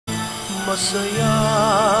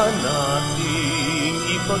masaya nating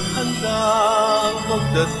ipaghandang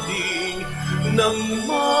magdating ng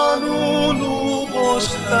manunubos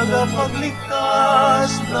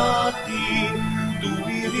tagapagligtas natin.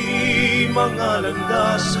 Tuwiri mga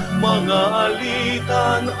landas, mga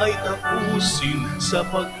alitan ay tapusin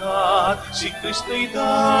sapagkat si Kristo'y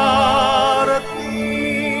darating.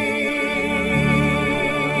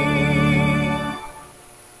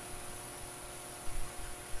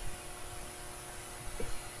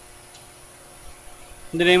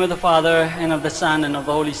 In the name of the Father, and of the Son, and of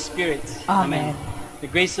the Holy Spirit. Amen. The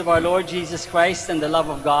grace of our Lord Jesus Christ, and the love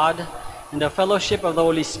of God, and the fellowship of the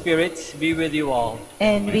Holy Spirit be with you all.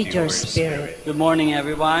 And with your spirit. Good morning,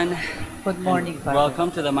 everyone. Good morning, Father.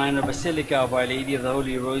 Welcome to the Minor Basilica of Our Lady of the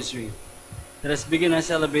Holy Rosary. Let us begin our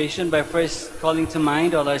celebration by first calling to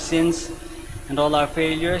mind all our sins and all our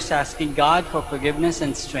failures, asking God for forgiveness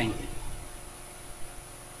and strength.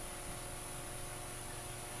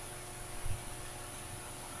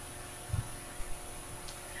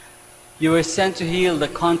 You were sent to heal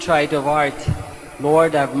the contrite of heart.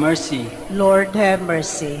 Lord, have mercy. Lord, have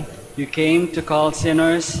mercy. You came to call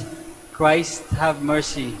sinners. Christ, have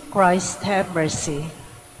mercy. Christ, have mercy.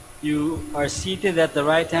 You are seated at the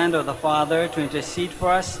right hand of the Father to intercede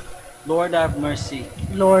for us. Lord, have mercy.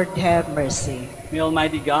 Lord, have mercy. May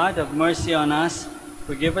Almighty God have mercy on us,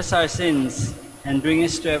 forgive us our sins, and bring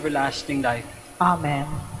us to everlasting life. Amen.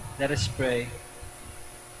 Let us pray.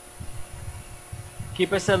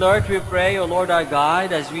 Keep us alert, we pray, O Lord our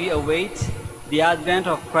God, as we await the advent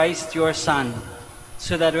of Christ your Son,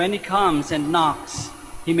 so that when he comes and knocks,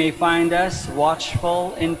 he may find us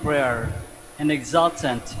watchful in prayer and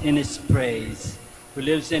exultant in his praise, who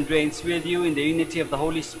lives and reigns with you in the unity of the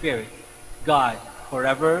Holy Spirit, God,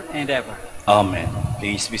 forever and ever. Amen.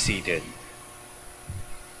 Please be seated.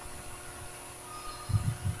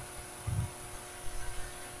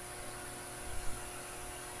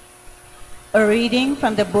 A reading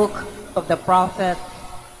from the book of the prophet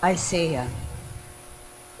Isaiah.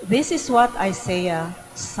 This is what Isaiah,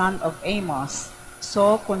 son of Amos,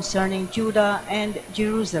 saw concerning Judah and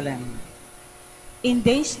Jerusalem. In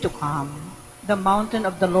days to come, the mountain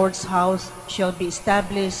of the Lord's house shall be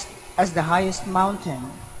established as the highest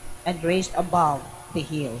mountain and raised above the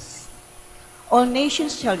hills. All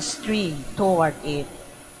nations shall stream toward it.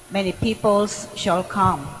 Many peoples shall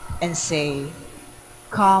come and say,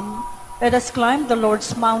 Come, let us climb the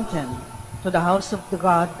Lord's mountain, to the house of the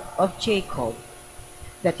God of Jacob,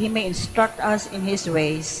 that he may instruct us in his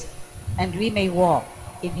ways, and we may walk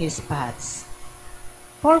in his paths.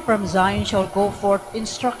 For from Zion shall go forth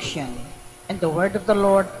instruction, and the word of the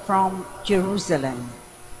Lord from Jerusalem.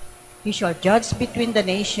 He shall judge between the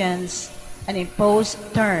nations, and impose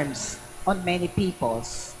terms on many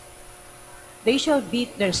peoples. They shall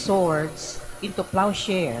beat their swords into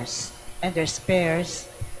plowshares, and their spears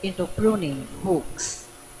into pruning hooks.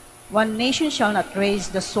 One nation shall not raise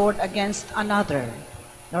the sword against another,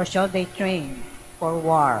 nor shall they train for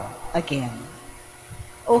war again.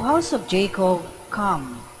 O house of Jacob,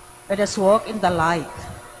 come, let us walk in the light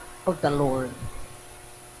of the Lord.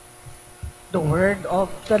 The word of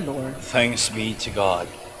the Lord. Thanks be to God.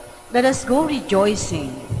 Let us go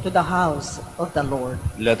rejoicing to the house of the Lord.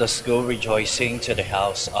 Let us go rejoicing to the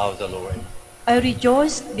house of the Lord. I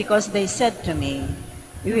rejoiced because they said to me,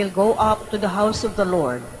 We will go up to the house of the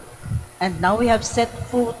Lord. And now we have set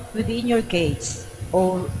foot within your gates,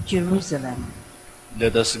 O Jerusalem.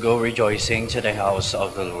 Let us go rejoicing to the house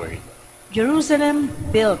of the Lord. Jerusalem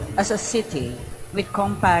built as a city with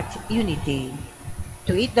compact unity.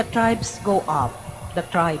 To it the tribes go up, the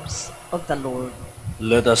tribes of the Lord.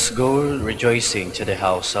 Let us go rejoicing to the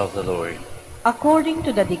house of the Lord. According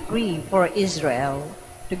to the decree for Israel,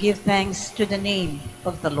 to give thanks to the name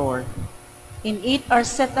of the Lord. In it are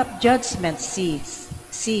set up judgment seats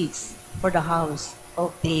for the house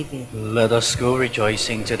of David. Let us go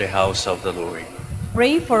rejoicing to the house of the Lord.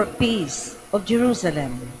 Pray for peace of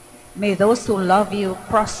Jerusalem. May those who love you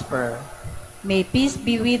prosper. May peace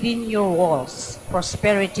be within your walls,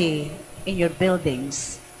 prosperity in your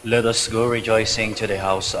buildings. Let us go rejoicing to the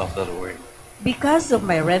house of the Lord. Because of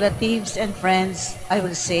my relatives and friends, I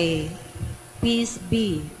will say, Peace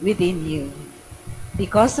be within you.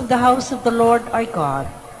 Because of the house of the Lord our God,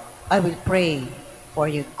 I will pray for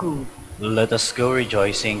your good. Let us go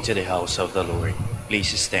rejoicing to the house of the Lord.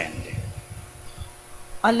 Please stand.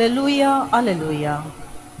 Alleluia, alleluia.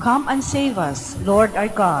 Come and save us, Lord our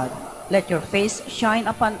God. Let your face shine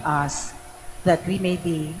upon us, that we may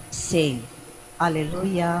be saved.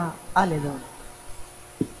 Alleluia, alleluia.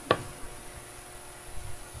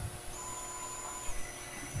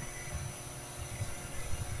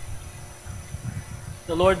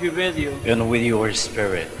 The Lord be with you. and with your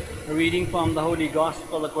spirit. A reading from the Holy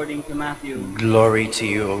Gospel according to Matthew. Glory to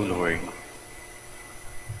you, O Lord.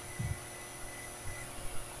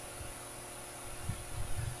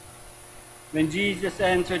 When Jesus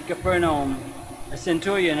entered Capernaum, a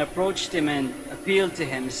centurion approached him and appealed to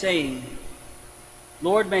him, saying,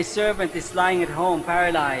 "Lord, my servant is lying at home,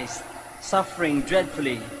 paralyzed, suffering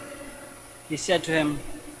dreadfully." He said to him,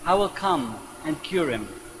 "I will come and cure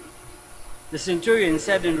him." The centurion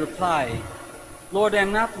said in reply, "Lord, I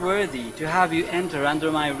am not worthy to have you enter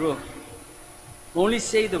under my roof. Only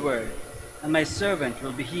say the word, and my servant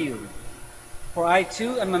will be healed. For I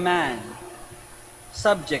too am a man,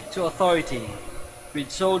 subject to authority,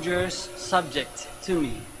 with soldiers subject to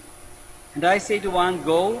me. And I say to one,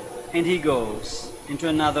 'Go,' and he goes, and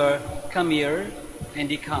to another, 'Come here,'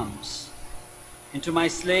 and he comes. And to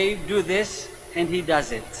my slave, 'Do this,' and he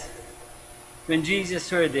does it." When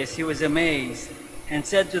Jesus heard this, he was amazed, and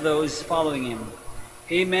said to those following him,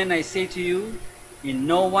 "Amen, I say to you, in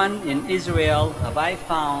no one in Israel have I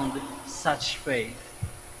found such faith.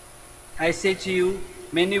 I say to you,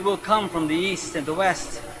 many will come from the east and the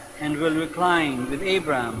west, and will recline with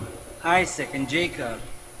Abraham, Isaac, and Jacob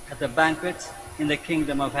at the banquet in the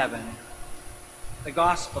kingdom of heaven." The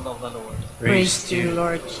Gospel of the Lord. Praise to you,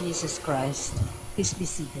 Lord Jesus Christ. Please be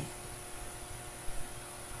seated.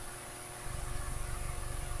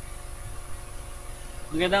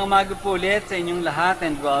 Magandang umaga po ulit sa inyong lahat,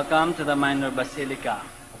 and welcome to the Minor Basilica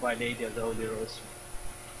of Our Lady of the Holy Rosary.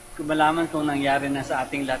 Kung malaman kung nangyari na sa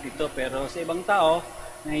ating lahat ito, pero sa ibang tao,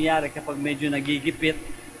 nangyayari kapag medyo nagigipit,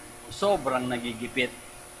 sobrang nagigipit.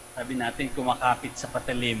 Sabi natin, kumakapit sa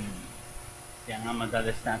patalim. Kaya nga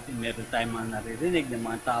madalas natin, meron tayong mga naririnig ng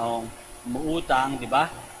mga taong umuutang, di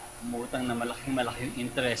ba? Umuutang na malaking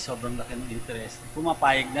interest, sobrang laki ng interest.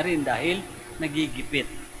 Pumapayag na rin dahil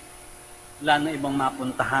nagigipit. Wala na ibang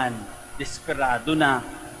mapuntahan, desperado na.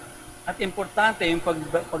 At importante yung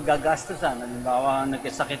paggagastusan. Halimbawa,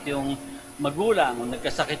 nagkasakit yung magulang o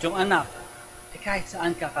nagkasakit yung anak, kahit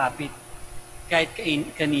saan kakapit, kahit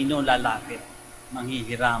kanino lalapit,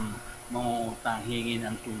 manghihiram, mangungutang, hingi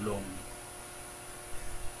ng tulong.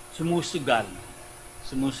 Sumusugal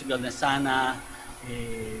na sana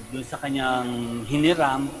doon sa kanyang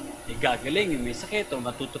hiniram, gagaling yung may sakit o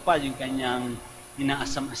matutupad yung kanyang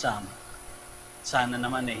inaasam-asam. Sana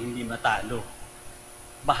naman hindi matalo.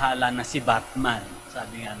 Bahala na si Batman.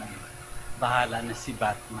 Sabi nga naman, bahala na si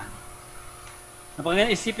Batman. Napakaganda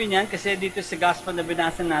isipin yan kasi dito sa gospel na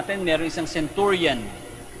binasa natin, meron isang centurion.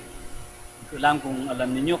 Hindi ko alam kung alam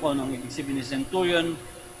ninyo kung anong ibig sabihin ng centurion,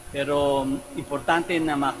 pero importante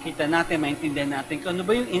na makita natin, maintindihan natin kung ano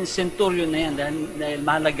ba yung centurion na yan dahil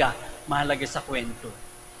mahalaga sa kwento.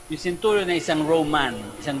 Yung centurion na isang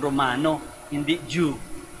Romano, hindi Jew.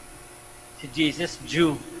 Si Jesus,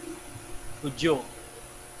 Jew, Hudyo.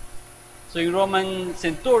 So yung Roman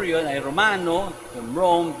centurion ay Romano, yung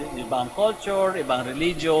Rome, ibang culture, ibang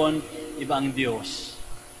religion, ibang Diyos.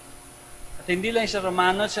 At hindi lang siya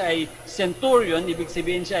Romano, siya ay centurion, ibig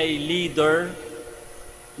sabihin siya ay leader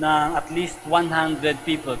ng at least 100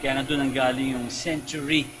 people. Kaya nga doon ang galing yung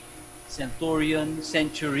century. Centurion,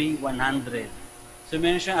 century, 100. So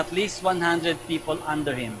meron siyang at least 100 people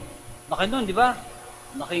under him. Laki nun, di ba?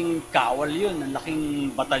 Laking kawal yun, ang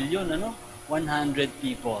laking batalyon, 100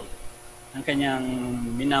 people. Ang kanyang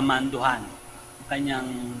minamanduhan, ang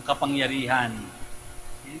kanyang kapangyarihan.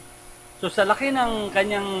 Okay? So sa laki ng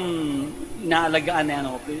kanyang inaalagaan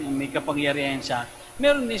na may kapangyarihan siya,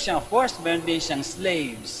 meron din siyang force, meron din siyang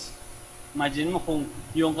slaves. Imagine mo kung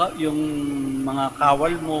yung mga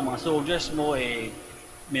kawal mo, mga soldiers mo,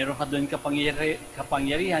 meron ka doon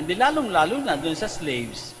kapangyarihan, di lalong-lalo na doon sa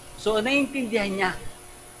slaves. So naiintindihan niya.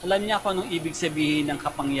 Alam niya kung anong ibig sabihin ng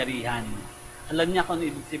kapangyarihan. Alam niya kung anong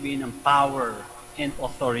ibig sabihin ng power and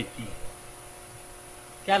authority.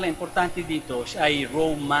 Kaya lang, importante dito, siya ay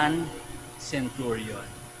Roman centurion.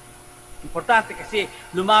 Importante kasi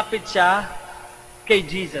lumapit siya kay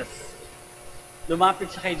Jesus.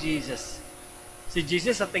 Si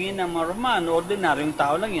Jesus sa tingin ng mga Romano, ordinaryong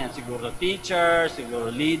tao lang yan. Siguro teacher, siguro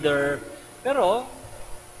leader. Pero,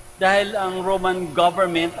 dahil ang Roman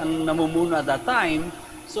government ang namumuno at that time,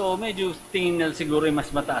 so medyo tingin na siguro mas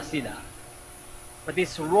mataas sila. But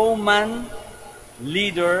this Roman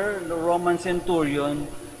leader, the Roman centurion,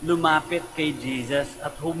 lumapit kay Jesus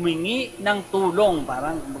at humingi ng tulong.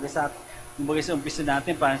 Parang kumbaga sa umpisa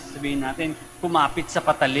natin, parang sabihin natin, kumapit sa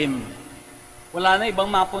patalim. Wala na ibang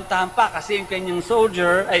mapuntahan pa kasi yung kanyang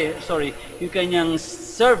yung kanyang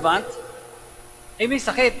servant, may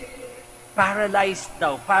sakit. Paralyzed,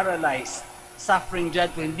 suffering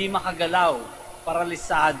dreadful, hindi makagalaw,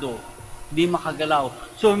 paralisado. Hindi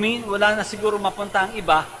makagalaw. So, wala na siguro mapunta ang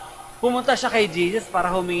iba. Pumunta siya kay Jesus para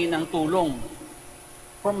humingi ng tulong.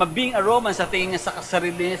 From being a Roman, sa tingin niya sa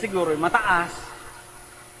sarili niya siguro, mataas.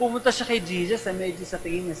 Pumunta siya kay Jesus, medyo sa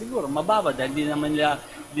tingin niya siguro, mababa. Dahil di naman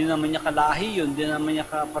niya kalahi yun, di naman niya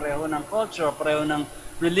pareho ng culture, pareho ng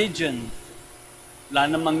religion. Wala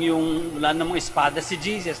namang espada si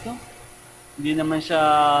Jesus, no? Hindi naman siya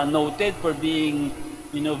noted for being,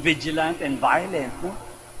 vigilant and violent, no?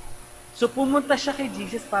 So pumunta siya kay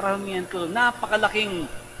Jesus para humingi ng tulong. Napakalaking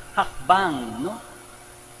hakbang, no?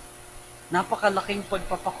 Napakalaking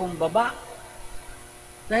pagpapakumbaba.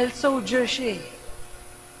 Dahil soldier siya.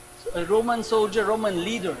 A Roman soldier, Roman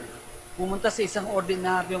leader. Pumunta sa isang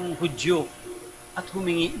ordinaryong Hudyo at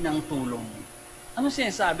humingi ng tulong. Ano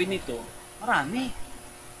sinasabi nito?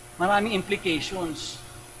 Maraming implications.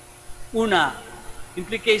 Una,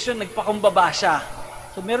 implication, nagpakumbaba siya.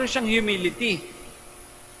 So meron siyang humility.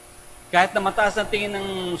 Kahit na mataas ang tingin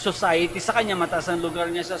ng society, sa kanya mataas ang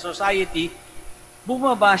lugar niya sa society,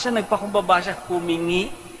 bumaba siya, nagpakumbaba siya,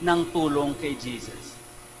 humingi ng tulong kay Jesus.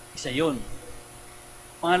 Isa yun.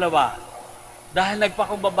 Pangalawa, dahil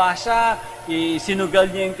nagpakumbaba siya,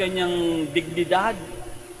 sinugal niya yung kanyang dignidad.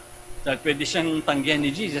 Dahil pwede siyang tanggihan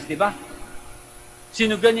ni Jesus, di ba?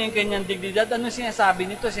 Sinugal niya yung kanyang dignidad. Ano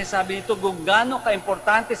sinasabi nito? Sinasabi nito kung gaano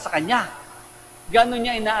ka-importante sa kanya. Gaano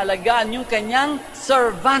niya inaalagaan yung kanyang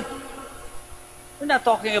servant. We're not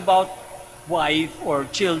talking about wife or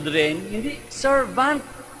children. Hindi, servant.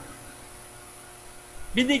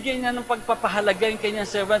 Binigyan niya ng pagpapahalaga yung kanyang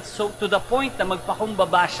servant so to the point na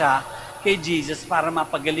magpakumbaba siya kay Jesus para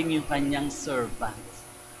mapagaling yung kanyang servant.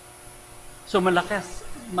 So malakas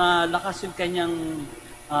yung kanyang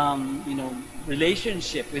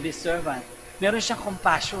relationship with his servant. Meron siyang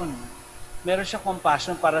compassion. Meron siyang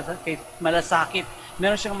compassion para kay malasakit.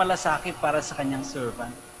 Meron siyang malasakit para sa kanyang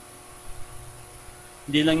servant.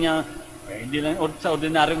 Hindi lang sa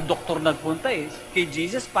ordinaryong doktor nagpunta kay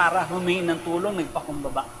Jesus para humingi ng tulong,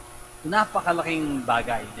 nagpakumbaba. Napakalaking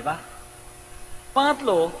bagay, di ba?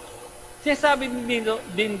 Pangatlo, sinasabi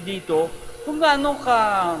din dito kung gaano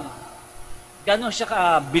siya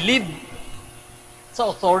ka-believe sa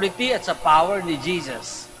authority at sa power ni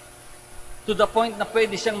Jesus. To the point na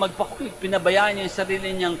pwede siyang pinabayaan niya yung sarili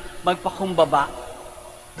niyang magpakumbaba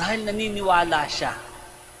dahil naniniwala siya.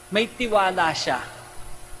 May tiwala siya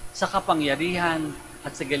sa kapangyarihan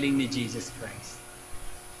at sa galing ni Jesus Christ.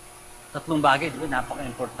 Tatlong bagay, di ba?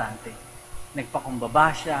 Napaka-importante.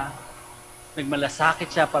 Nagpakumbaba siya,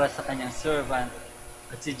 nagmalasakit siya para sa kanyang servant,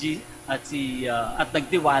 at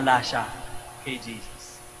nagtiwala siya kay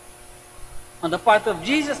Jesus. On the part of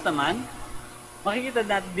Jesus naman, makikita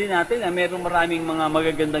din natin na mayroong maraming mga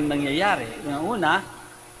magagandang nangyayari. Una,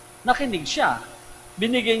 nakinig siya.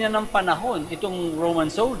 Binigyan niya ng panahon itong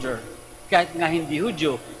Roman soldier. Kahit nga hindi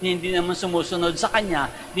Hudyo, hindi naman sumusunod sa kanya,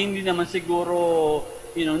 hindi naman siguro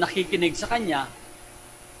nakikinig sa kanya,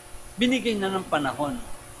 binigay na ng panahon,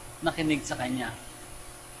 nakinig sa kanya.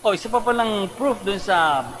 Isa pa palang proof dun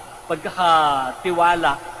sa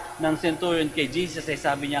pagkakatiwala ng centurion kay Jesus, ay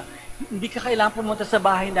sabi niya, hindi ka kailangan pumunta sa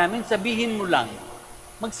bahay namin, sabihin mo lang.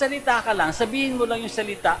 Magsalita ka lang, sabihin mo lang yung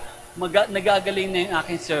salita, nagagaling na yung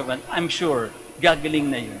aking servant, I'm sure, gagaling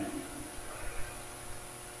na yun.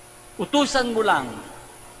 Utusan mo lang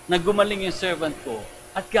na gumaling yung servant ko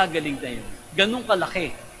at gagaling na yun. Ganun kalaki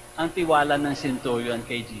ang tiwala ng centurion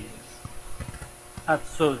kay Jesus. At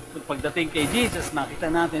so, pagdating kay Jesus, makita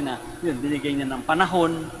natin na yun, binigay niya ng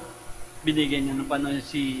panahon,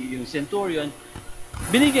 yung centurion,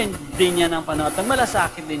 binigyan din niya ng panahon at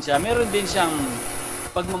malasakit din siya. Meron din siyang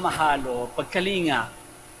pagmamahalo, pagkalinga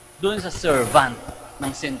doon sa servant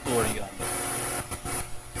ng centurion.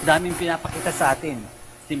 Daming pinapakita sa atin.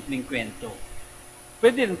 Simpleng kwento.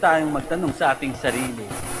 Pwede rin tayong magtanong sa ating sarili.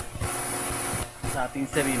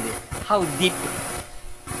 How deep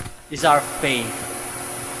is our faith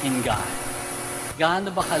in God?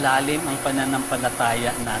 Gaano ba kalalim ang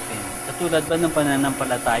pananampalataya natin? Katulad ba ng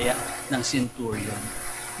pananampalataya ng centurion?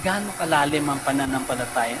 Gaano kalalim ang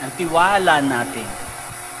pananampalataya, ang tiwala natin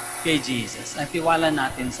kay Jesus, ang tiwala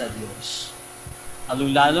natin sa Diyos?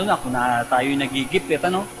 Lalo na kung tayo nagigipit,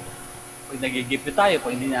 Pag nagigipit tayo,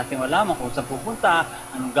 pag hindi natin malaman kung saan pupunta,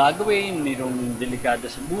 anong gagawin, mayroong delikado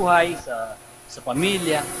sa buhay, sa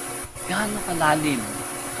pamilya, gaano kalalim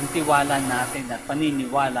ang tiwala natin at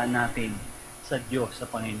paniniwala natin sa Diyos, sa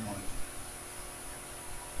Panginoon.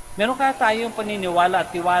 Meron kaya tayong paniniwala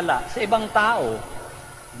at tiwala sa ibang tao.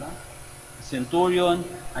 Diba? Centurion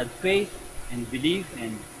had faith and belief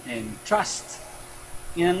and trust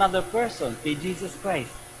in another person, kay Jesus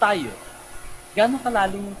Christ. Tayo. Gaano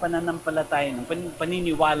kalalim yung pananampalataya, ng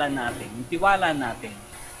paniniwala natin, yung tiwala natin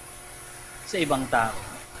sa ibang tao.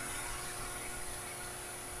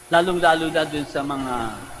 Lalong-lalo na dun sa mga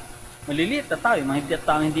maliliit na tao, yung mga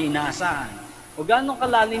tao hindi inaasahan. O gaano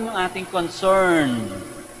kalalim yung ating concern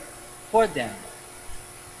for them.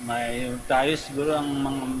 May tayo siguro ang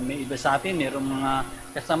mga may iba sa atin, mayroong mga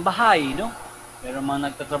kasambahay, no? Mayroong mga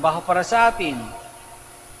nagtatrabaho para sa atin.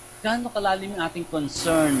 Gaano kalalim yung ating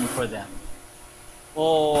concern for them?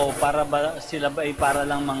 O para ba sila ba ay para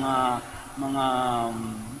lang mga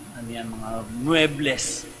ano yan, mga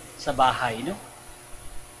muebles sa bahay, no?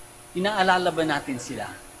 Inaalala ba natin sila?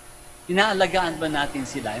 Inaalagaan ba natin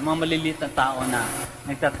sila? Yung mga maliliit na tao na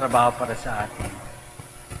nagtatrabaho para sa atin.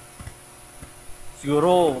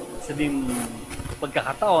 Siguro sa din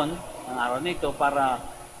pagkakataon ang araw na ito para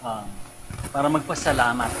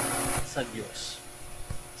magpasalamat sa Diyos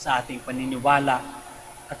sa ating paniniwala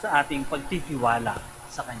at sa ating pagtitiwala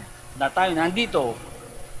sa Kanya. Dahil tayo nandito,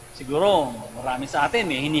 siguro marami sa atin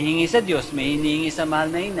may hinihingi sa Diyos, may hinihingi sa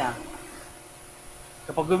mahal na ina.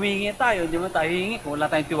 Kapag humihingi tayo, hindi mo tayo hihingi kung wala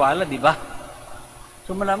tayong tiwala, di ba?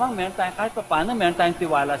 So malamang meron tayong, kahit pa paano, meron tayong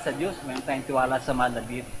tiwala sa Diyos, meron tayong tiwala sa mahal na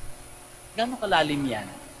Diri. Gano'ng kalalim yan?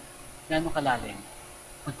 Gano'ng kalalim?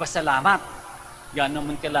 Magpasalamat. Gano'ng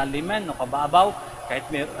man kalalim yan, o kababaw, kahit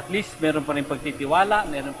at least meron pa rin pagtitiwala,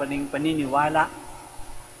 meron pa rin paniniwala.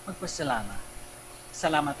 Magpasalamat.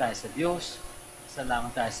 Salamat tayo sa Diyos,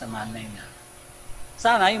 salamat tayo sa mahal na ina.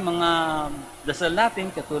 Sana yung mga dasal natin,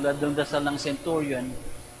 katulad ng dasal ng centurion,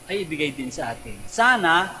 ay ibigay din sa atin.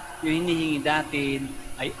 Sana yung hinihingi natin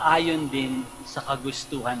ay ayon din sa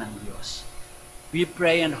kagustuhan ng Diyos. We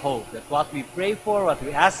pray and hope that what we pray for, what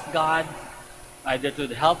we ask God, either to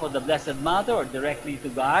the help of the Blessed Mother or directly to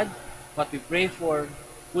God, what we pray for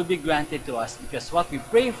will be granted to us because what we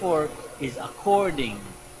pray for is according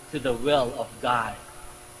to the will of God,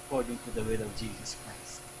 according to the will of Jesus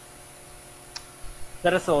Christ.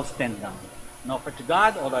 Let us all stand down and offer to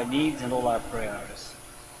God all our needs and all our prayers.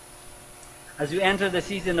 As we enter the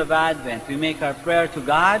season of Advent, we make our prayer to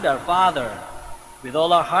God, our Father, with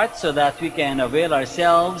all our hearts so that we can avail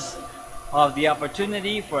ourselves of the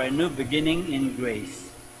opportunity for a new beginning in grace.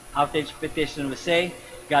 After each petition we say,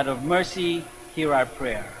 God of mercy, hear our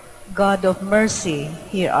prayer. God of mercy,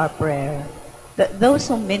 hear our prayer. That those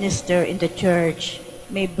who minister in the church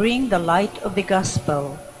may bring the light of the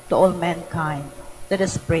gospel to all mankind. Let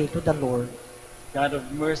us pray to the Lord. God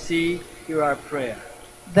of mercy, hear our prayer.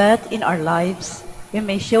 That in our lives we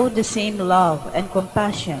may show the same love and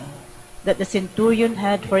compassion that the centurion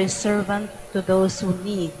had for his servant to those who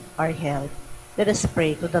need our help. Let us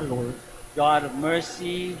pray to the Lord. God of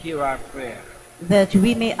mercy, hear our prayer. That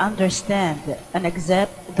we may understand and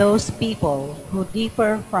accept those people who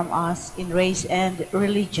differ from us in race and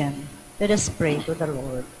religion. Let us pray to the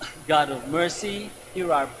Lord. God of mercy,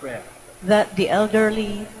 hear our prayer. That the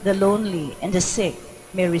elderly, the lonely, and the sick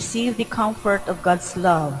may receive the comfort of God's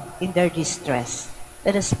love in their distress.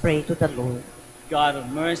 Let us pray to the Lord. God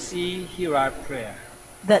of mercy, hear our prayer.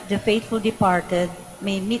 That the faithful departed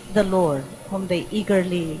may meet the Lord whom they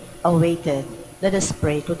eagerly awaited. Let us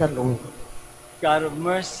pray to the Lord. God of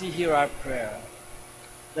mercy, hear our prayer.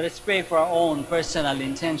 Let us pray for our own personal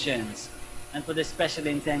intentions and for the special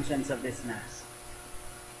intentions of this Mass.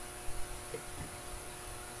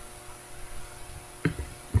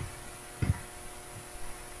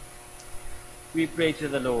 We pray to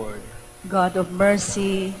the Lord. God of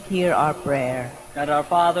mercy, hear our prayer. God our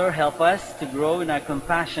Father, help us to grow in our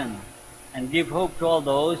compassion and give hope to all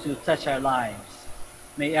those who touch our lives.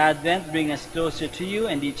 May Advent bring us closer to you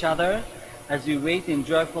and each other as we wait in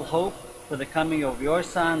joyful hope for the coming of your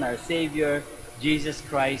Son, our Savior, Jesus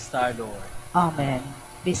Christ our Lord. Amen.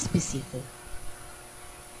 Please be seated.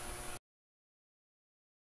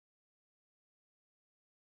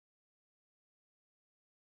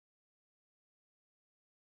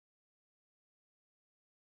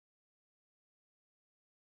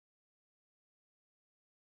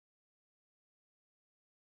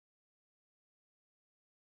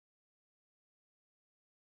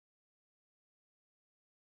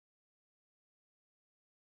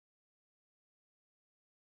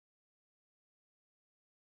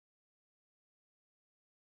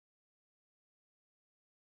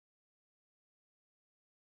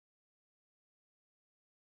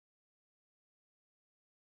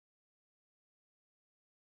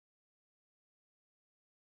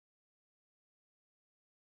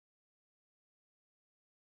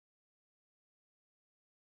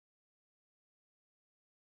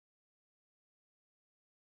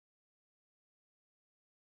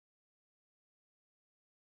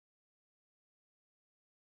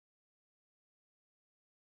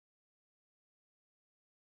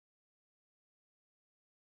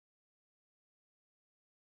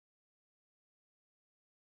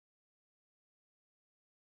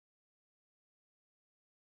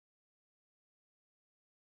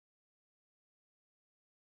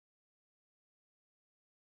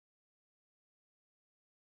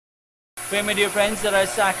 Pray, my dear friends, that our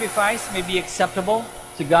sacrifice may be acceptable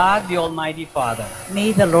to God, the Almighty Father.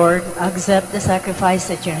 May the Lord accept the sacrifice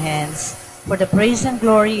at your hands for the praise and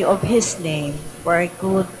glory of his name, for our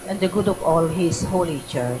good and the good of all his holy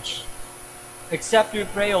church. Accept, we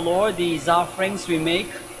pray, O Lord, these offerings we make,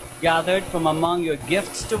 gathered from among your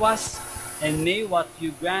gifts to us, and may what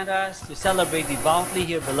you grant us to celebrate devoutly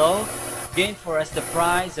here below gain for us the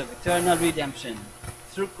prize of eternal redemption,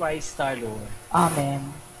 through Christ our Lord.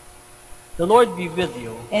 Amen. The Lord be with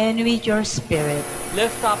you. And with your spirit,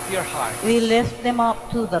 Lift up your heart. we lift them up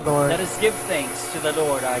to the Lord. Let us give thanks to the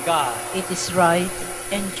Lord our God. It is right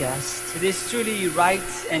and just. It is truly right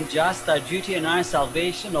and just, our duty and our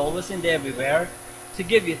salvation, always and everywhere, to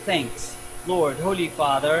give you thanks, Lord, Holy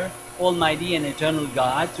Father, Almighty and eternal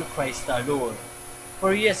God, through Christ our Lord.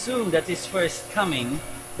 For he assumed at his first coming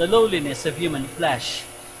the lowliness of human flesh,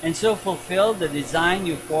 and so fulfilled the design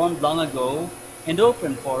you formed long ago, and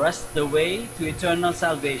opened for us the way to eternal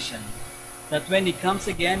salvation, that when he comes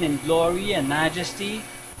again in glory and majesty,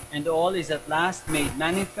 and all is at last made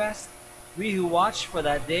manifest, we who watch for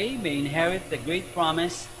that day may inherit the great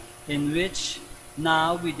promise in which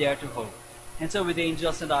now we dare to hope. And so with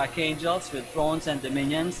angels and archangels, with thrones and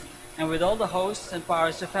dominions, and with all the hosts and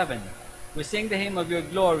powers of heaven, we sing the hymn of your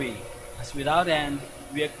glory, as without end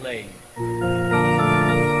we acclaim.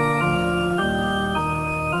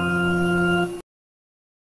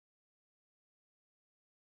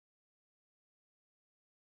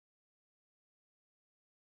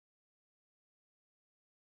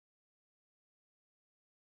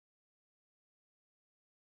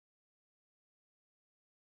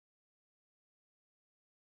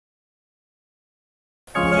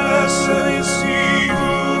 Blessed is he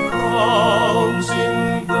who comes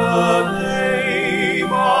in the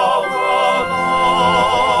name of the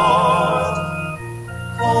Lord.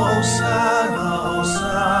 Hosanna,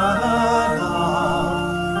 Hosanna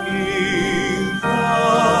in the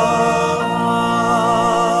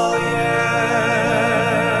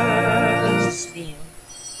highest.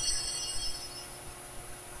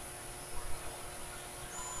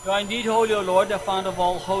 You are indeed holy, O Lord, the fount of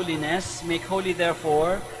all holiness. Make holy,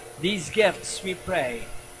 therefore, these gifts, we pray,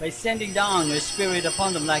 by sending down your Spirit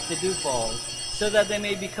upon them like the dewfall, so that they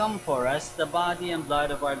may become for us the body and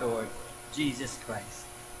blood of our Lord, Jesus Christ.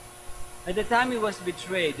 At the time he was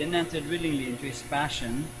betrayed and entered willingly into his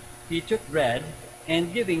passion, he took bread,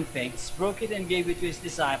 and giving thanks, broke it and gave it to his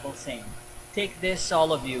disciples, saying, Take this,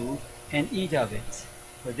 all of you, and eat of it,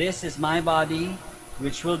 for this is my body,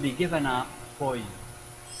 which will be given up for you.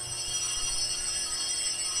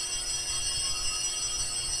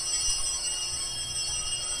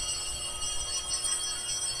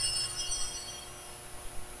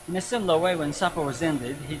 In a similar way, when supper was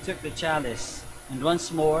ended, he took the chalice, and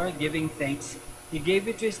once more, giving thanks, he gave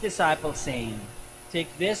it to his disciples, saying,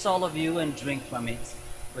 Take this, all of you, and drink from it,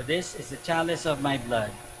 for this is the chalice of my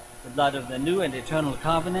blood, the blood of the new and eternal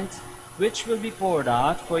covenant, which will be poured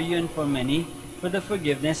out for you and for many for the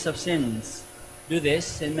forgiveness of sins. Do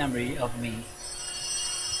this in memory of me.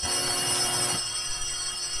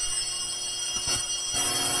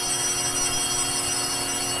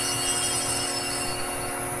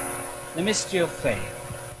 The mystery of faith.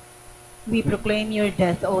 We proclaim your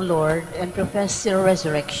death, O Lord, and profess your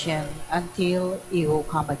resurrection until you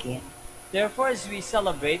come again. Therefore, as we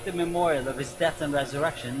celebrate the memorial of his death and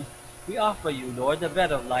resurrection, we offer you, Lord, the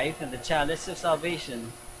bread of life and the chalice of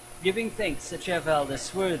salvation, giving thanks that you have held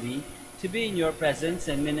us worthy to be in your presence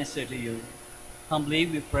and minister to you. Humbly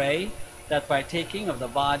we pray that partaking of the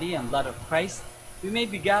body and blood of Christ, we may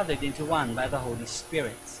be gathered into one by the Holy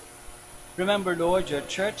Spirit. Remember, Lord, your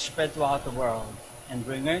church spread throughout the world, and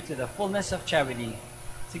bring her to the fullness of charity,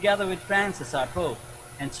 together with Francis our Pope,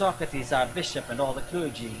 and Socrates our Bishop, and all the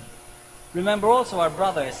clergy. Remember also our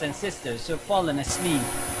brothers and sisters who have fallen asleep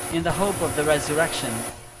in the hope of the resurrection,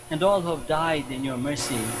 and all who have died in your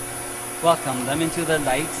mercy. Welcome them into the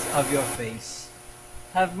light of your face.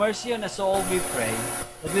 Have mercy on us all, we pray,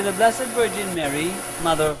 that with the Blessed Virgin Mary,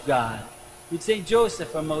 Mother of God, with Saint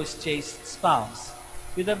Joseph, our most chaste spouse,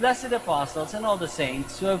 with the blessed apostles and all the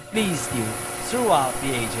saints who have pleased you throughout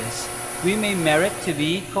the ages, we may merit to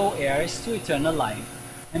be co-heirs to eternal life,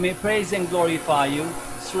 and may praise and glorify you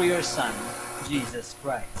through your Son, Jesus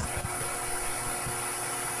Christ.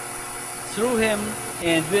 Through him,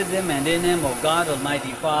 and with him, and in him, O God,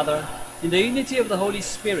 Almighty Father, in the unity of the Holy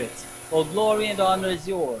Spirit, all glory and honor is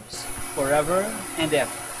yours, forever and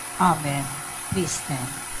ever. Amen. Please stand.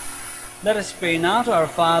 Let us pray now to our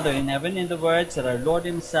Father in heaven in the words that our Lord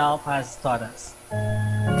himself has taught us.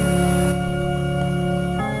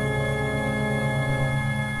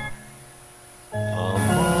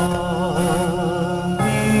 Ama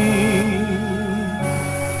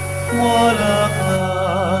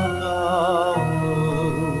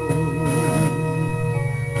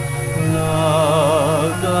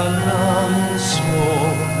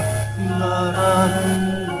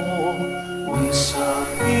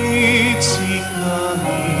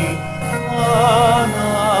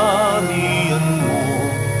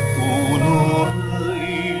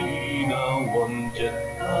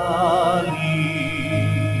tali,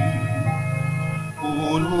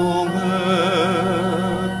 pulong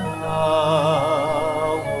at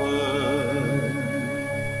awan,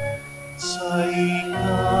 sa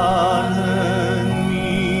ikanan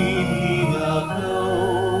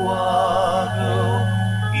minagaw-agaw,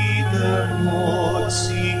 idermo't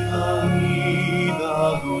si kami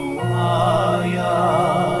nagumaya,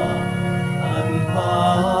 ang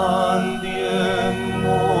pandian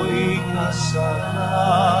mo'y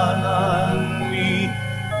kasalanan mi,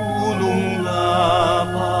 pulong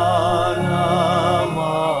laban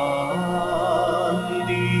naman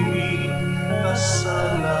dimi,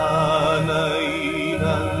 kasalanay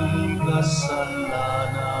ng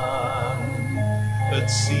kasalanan, at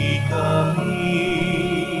si kami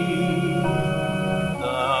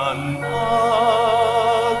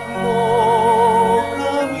nanag mo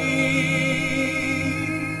kami,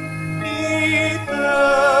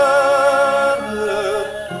 itertukso,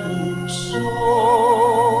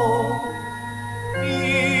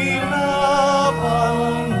 ilaban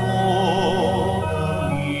mo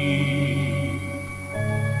kami,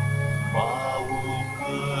 maukas.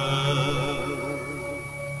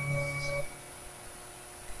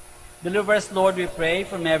 Deliver us, Lord, we pray,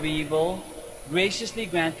 from every evil. Graciously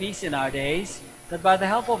grant peace in our days, that by the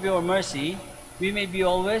help of your mercy we may be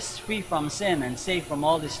always free from sin and safe from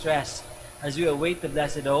all distress, as we await the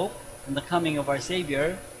blessed hope and the coming of our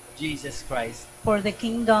Savior, Jesus Christ. For the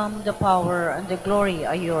kingdom, the power, and the glory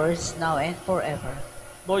are yours now and forever.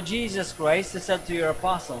 Lord Jesus Christ, who said to your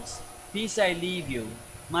apostles, "Peace I leave you,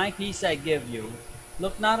 my peace I give you,"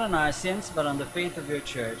 look not on our sins, but on the faith of your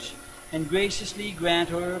church, and graciously grant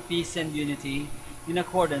her peace and unity in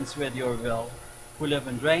accordance with your will, who live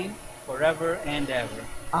and reign forever and ever.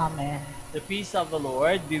 Amen. The peace of the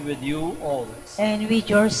Lord be with you always. And with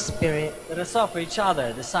your spirit. Let us offer each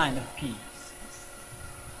other the sign of peace.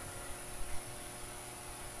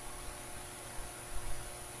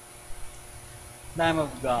 Lamb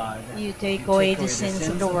of God, You take away the sins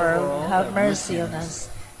of the world, have mercy on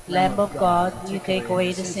us. Lamb of God, you take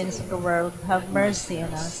away the sins of the world, have mercy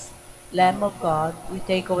on us. Lamb of God, you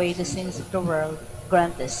take away the sins of the world,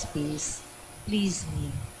 grant us peace. Please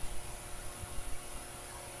me.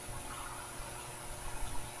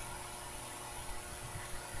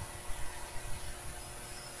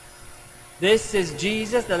 this is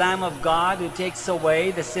Jesus, the Lamb of God, who takes away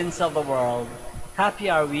the sins of the world. Happy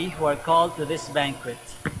are we who are called to this banquet.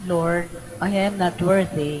 Lord, I am not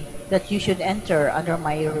worthy that you should enter under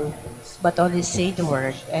my roof, but only say the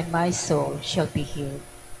word, and my soul shall be healed.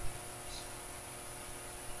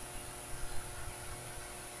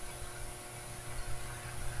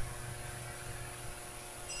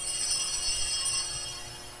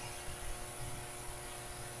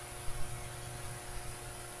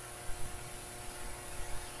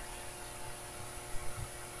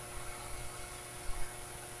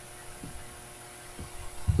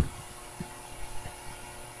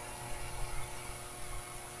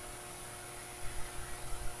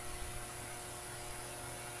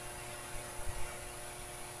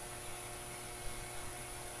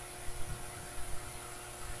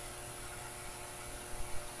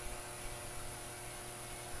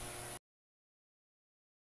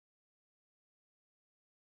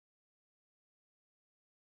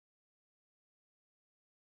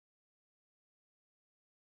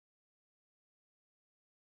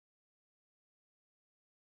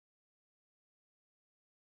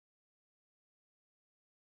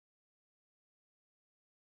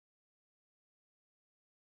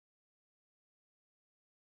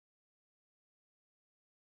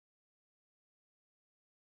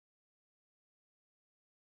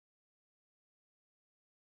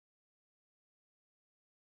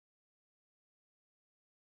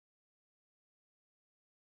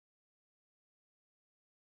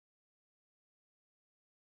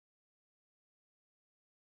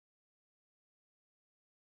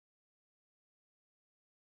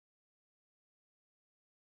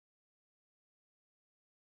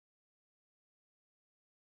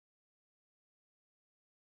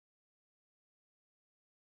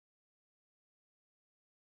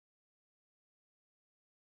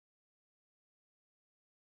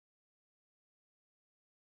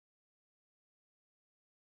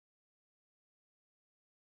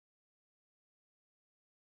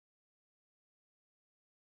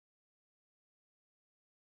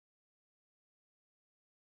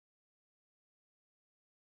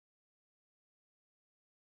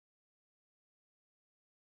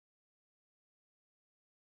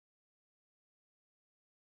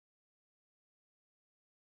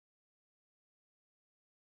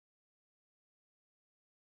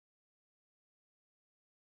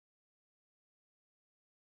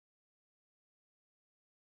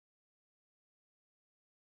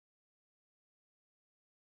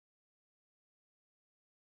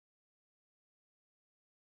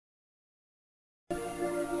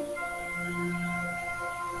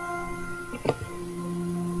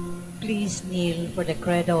 Please kneel for the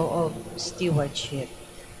credo of stewardship.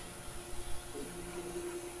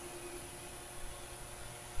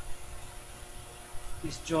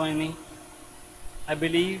 Please join me. I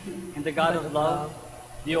believe in the God of love,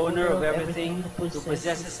 the owner of everything, who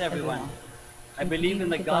possesses everyone. I believe in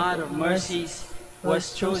the God of mercies, who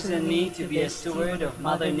has chosen me to be a steward of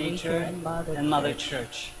Mother Nature and Mother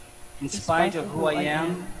Church, in spite of who I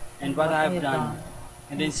am and what I have done,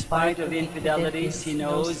 and in spite of the infidelities He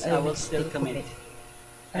knows I will still commit.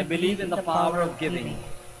 I believe in the power of giving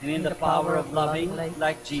and in the power of loving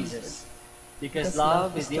like Jesus, because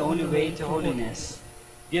love is the only way to holiness.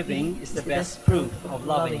 Giving is the best proof of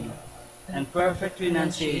loving, and perfect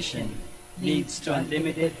renunciation leads to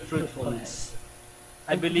unlimited fruitfulness.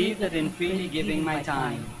 I believe that in freely giving my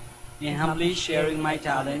time, in humbly sharing my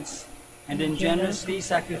talents, and in generously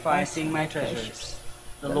sacrificing my treasures,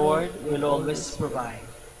 the Lord will always provide.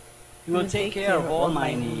 He will take care of all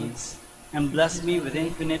my needs and bless me with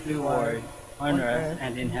infinite reward on earth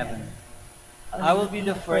and in heaven. I will be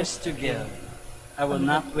the first to give. I will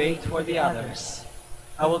not wait for the others.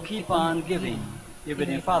 I will keep on giving,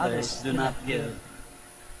 even if others do not give.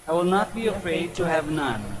 I will not be afraid to have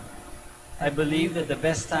none. I believe that the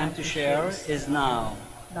best time to share is now,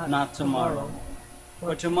 not tomorrow.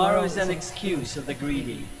 For tomorrow is an excuse of the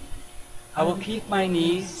greedy. I will keep my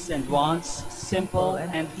needs and wants simple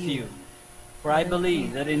and few, for I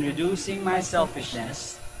believe that in reducing my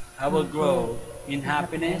selfishness, I will grow in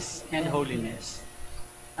happiness and holiness.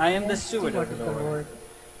 I am the steward of the Lord.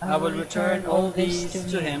 I will return all these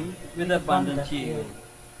to Him with abundant yield.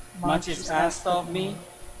 Much is asked of me,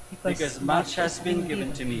 because much has been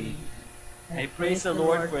given to me. I praise the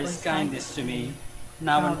Lord for His kindness to me,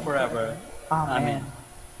 now and forever. Amen.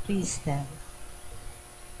 Please stand.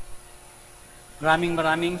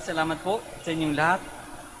 Maraming salamat po sa inyong lahat.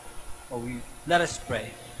 Let us pray.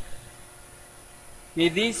 May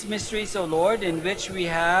these mysteries, O Lord, in which we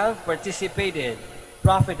have participated,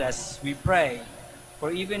 profit us, we pray. For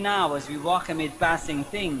even now, as we walk amid passing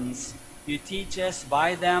things, you teach us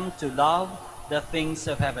by them to love the things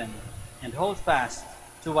of heaven and hold fast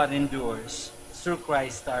to what endures, through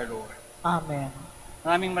Christ our Lord. Amen.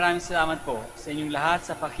 Maraming salamat po sa inyong lahat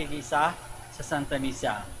sa pakikisa sa Santa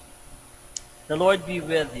Misa. The Lord be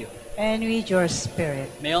with you. And with your spirit.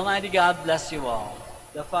 May Almighty God bless you all,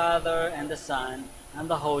 the Father and the Son and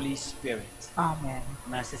the Holy Spirit. Amen.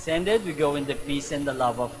 Mass is ended. We go in the peace and the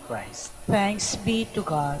love of Christ. Thanks be to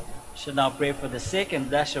God. We should now pray for the sick and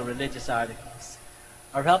bless your religious articles.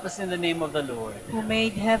 Our help us in the name of the Lord, who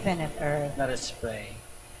made heaven and earth. Let us pray.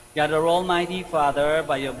 God, our Almighty Father,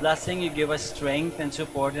 by your blessing you give us strength and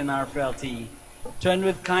support in our frailty. Turn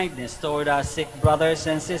with kindness toward our sick brothers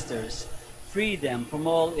and sisters. Free them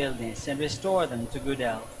from all illness and restore them to good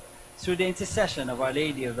health, through the intercession of Our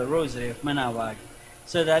Lady of the Rosary of Manaoag,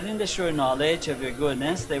 so that in the sure knowledge of your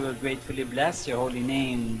goodness they will gratefully bless your holy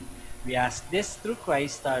name. We ask this through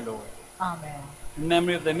Christ our Lord. Amen. In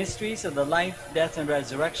memory of the mysteries of the life, death, and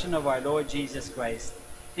resurrection of our Lord Jesus Christ,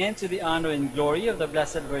 and to the honor and glory of the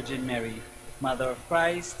Blessed Virgin Mary, Mother of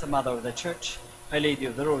Christ, Mother of the Church, Our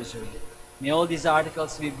Lady of the Rosary. May all these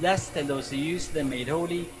articles be blessed, and those who use them made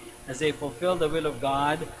holy, as they fulfill the will of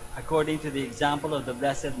God, according to the example of the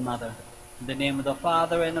Blessed Mother. In the name of the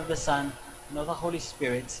Father, and of the Son, and of the Holy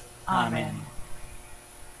Spirit. Amen.